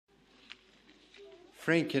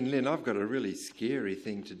Frank and Lynn, I've got a really scary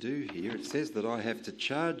thing to do here. It says that I have to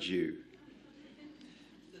charge you.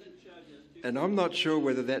 And I'm not sure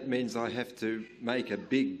whether that means I have to make a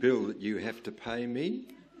big bill that you have to pay me.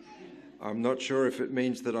 I'm not sure if it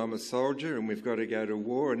means that I'm a soldier and we've got to go to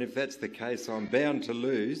war. And if that's the case, I'm bound to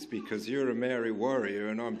lose because you're a Maori warrior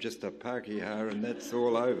and I'm just a Pākehā and that's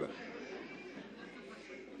all over.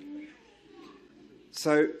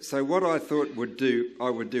 So what I thought I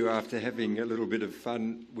would do after having a little bit of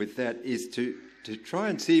fun with that is to try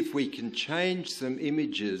and see if we can change some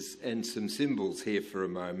images and some symbols here for a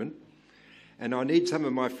moment. And I need some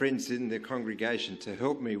of my friends in the congregation to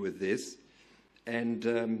help me with this.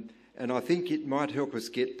 And I think it might help us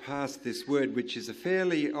get past this word, which is a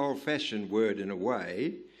fairly old-fashioned word in a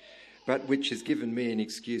way, but which has given me an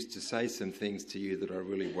excuse to say some things to you that I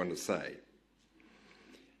really want to say.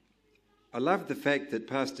 I love the fact that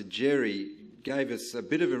Pastor Jerry gave us a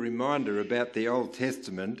bit of a reminder about the Old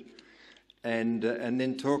Testament and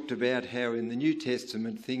then talked about how in the New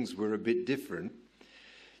Testament things were a bit different.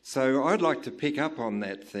 So I'd like to pick up on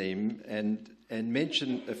that theme and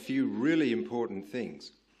mention a few really important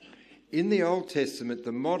things. In the Old Testament,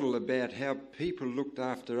 the model about how people looked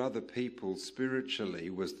after other people spiritually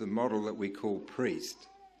was the model that we call priest.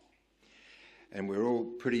 And we're all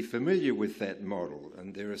pretty familiar with that model.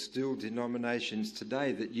 And there are still denominations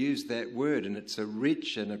today that use that word, and it's a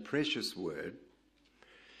rich and a precious word.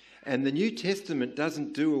 And the New Testament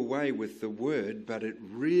doesn't do away with the word, but it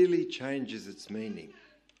really changes its meaning.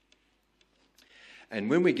 And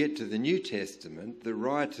when we get to the New Testament, the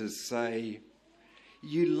writers say,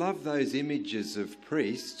 you love those images of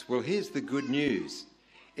priests. Well, here's the good news.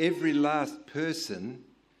 Every last person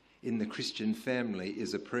in the Christian family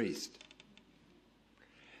is a priest.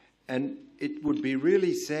 And it would be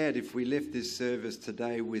really sad if we left this service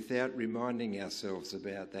today without reminding ourselves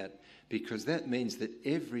about that, because that means that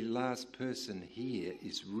every last person here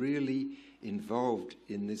is really involved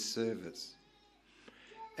in this service.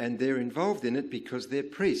 And they're involved in it because they're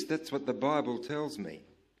priests. That's what the Bible tells me.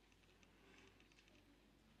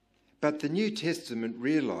 But the New Testament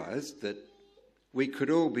realised that we could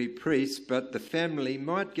all be priests, but the family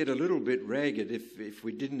might get a little bit ragged if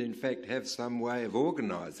we didn't in fact have some way of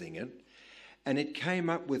organising it. And it came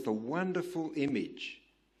up with a wonderful image.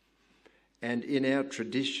 And in our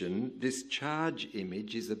tradition, this charge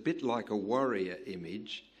image is a bit like a warrior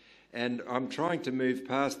image. And I'm trying to move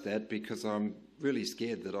past that because I'm really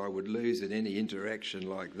scared that I would lose in any interaction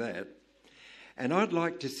like that. And I'd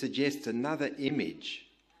like to suggest another image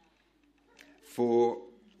for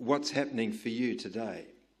what's happening for you today.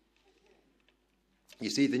 You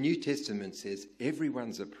see, the New Testament says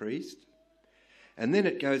everyone's a priest, and then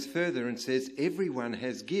it goes further and says everyone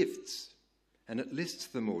has gifts, and it lists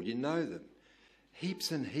them all. You know them. Heaps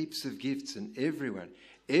and heaps of gifts, and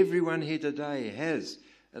everyone here today has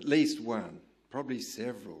at least one, probably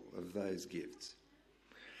several of those gifts.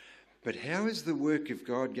 But how is the work of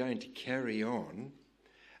God going to carry on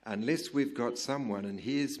unless we've got someone, and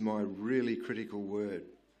here's my really critical word,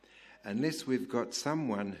 unless we've got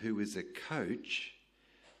someone who is a coach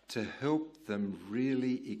to help them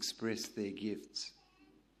really express their gifts?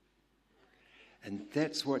 And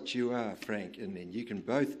that's what you are, Frank and Lynn. You can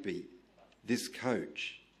both be this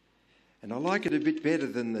coach. And I like it a bit better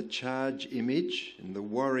than the charge image and the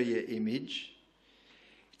warrior image.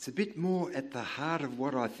 It's a bit more at the heart of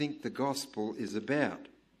what I think the gospel is about.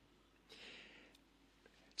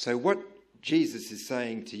 So what Jesus is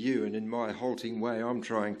saying to you, and in my halting way I'm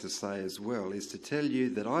trying to say as well, is to tell you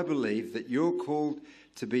that I believe that you're called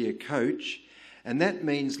to be a coach, and that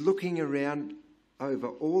means looking around over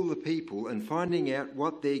all the people and finding out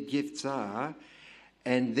what their gifts are,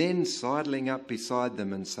 and then sidling up beside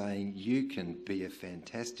them and saying, you can be a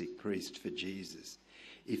fantastic priest for Jesus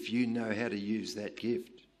if you know how to use that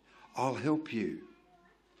gift. I'll help you.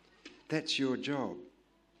 That's your job.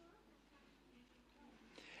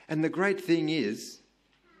 And the great thing is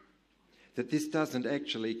that this doesn't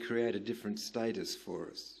actually create a different status for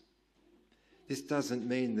us. This doesn't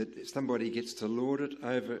mean that somebody gets to lord it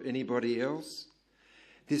over anybody else.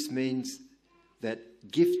 This means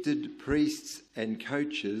that gifted priests and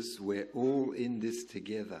coaches, we're all in this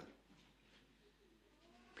together.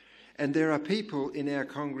 And there are people in our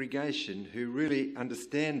congregation who really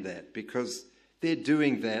understand that because they're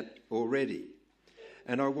doing that already.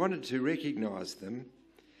 And I wanted to recognise them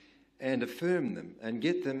and affirm them and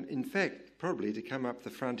get them, in fact, probably to come up the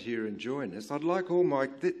front here and join us. I'd like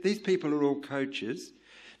these people are all coaches.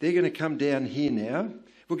 They're going to come down here now.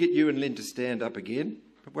 We'll get you and Lynn to stand up again.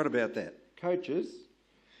 But what about that? Coaches,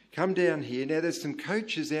 come down here. Now there's some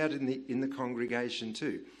coaches out in the congregation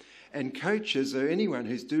too. And coaches are anyone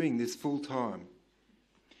who's doing this full time.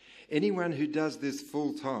 Anyone who does this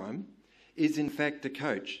full time is in fact a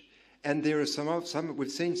coach. And there are some we've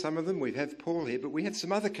seen some of them. We have Paul here, but we have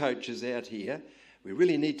some other coaches out here. We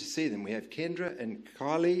really need to see them. We have Kendra and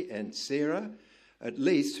Kylie and Sarah, at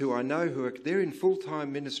least, who I know they're in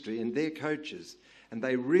full-time ministry and they're coaches. And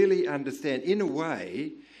they really understand. In a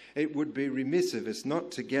way, it would be remiss of us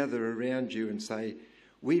not to gather around you and say,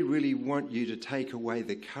 we really want you to take away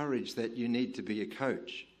the courage that you need to be a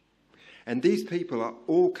coach. And these people are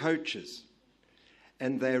all coaches.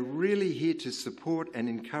 And they're really here to support and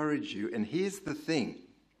encourage you. And here's the thing.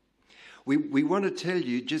 We want to tell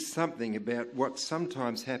you just something about what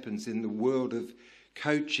sometimes happens in the world of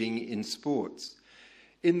coaching in sports.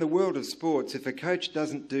 In the world of sports, if a coach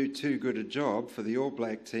doesn't do too good a job for the All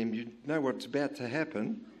Black team, you know what's about to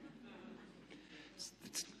happen.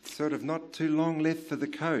 It's sort of not too long left for the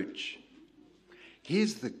coach.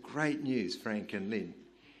 Here's the great news, Frank and Lynn.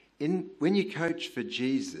 When you coach for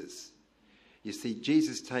Jesus, you see,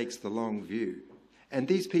 Jesus takes the long view. And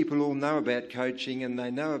these people all know about coaching, and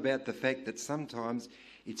they know about the fact that sometimes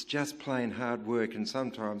it's just plain hard work, and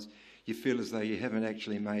sometimes you feel as though you haven't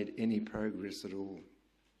actually made any progress at all.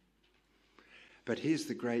 But here's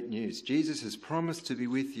the great news. Jesus has promised to be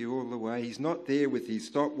with you all the way. He's not there with his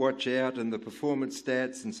stopwatch out and the performance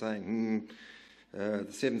stats and saying, the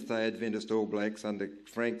Seventh-day Adventist All Blacks under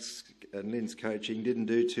Frank's and Lynn's coaching didn't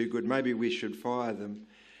do too good. Maybe we should fire them.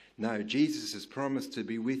 No, Jesus has promised to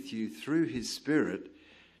be with you through his Spirit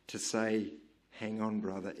to say, hang on,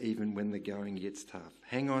 brother, even when the going gets tough.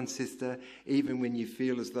 Hang on, sister, even when you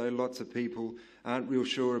feel as though lots of people aren't real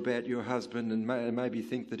sure about your husband and maybe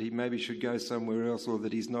think that he maybe should go somewhere else or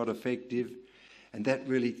that he's not effective. And that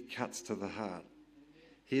really cuts to the heart.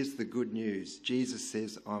 Here's the good news. Jesus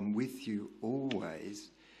says, I'm with you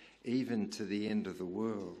always, even to the end of the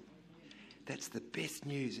world. That's the best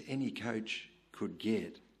news any coach could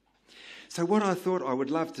get. So what I thought I would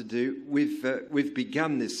love to do, we've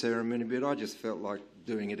begun this ceremony, but I just felt like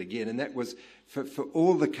doing it again, and that was for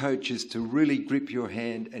all the coaches to really grip your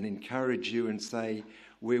hand and encourage you and say,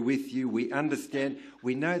 we're with you, we understand,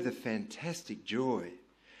 we know the fantastic joy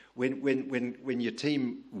when your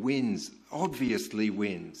team wins, obviously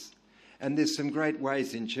wins. And there's some great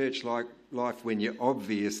ways in church life when you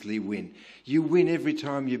obviously win. You win every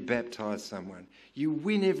time you baptise someone. You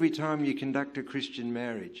win every time you conduct a Christian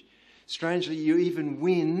marriage. Strangely, you even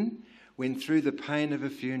win when through the pain of a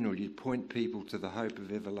funeral you point people to the hope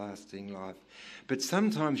of everlasting life. But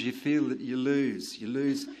sometimes you feel that you lose. You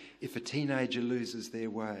lose if a teenager loses their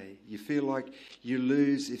way. You feel like you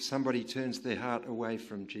lose if somebody turns their heart away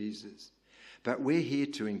from Jesus. But we're here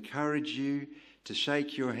to encourage you, to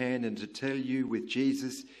shake your hand and to tell you with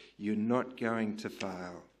Jesus, you're not going to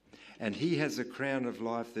fail. And he has a crown of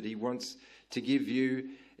life that he wants to give you.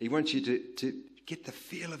 He wants you to get the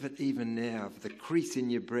feel of it even now, the crease in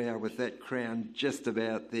your brow with that crown just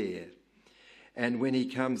about there. And when he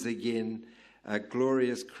comes again, a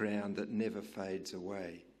glorious crown that never fades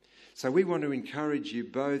away. So we want to encourage you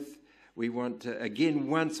both. We want to, again,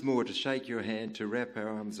 once more to shake your hand, to wrap our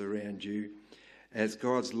arms around you as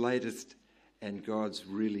God's latest and God's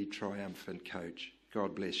really triumphant coach.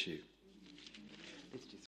 God bless you.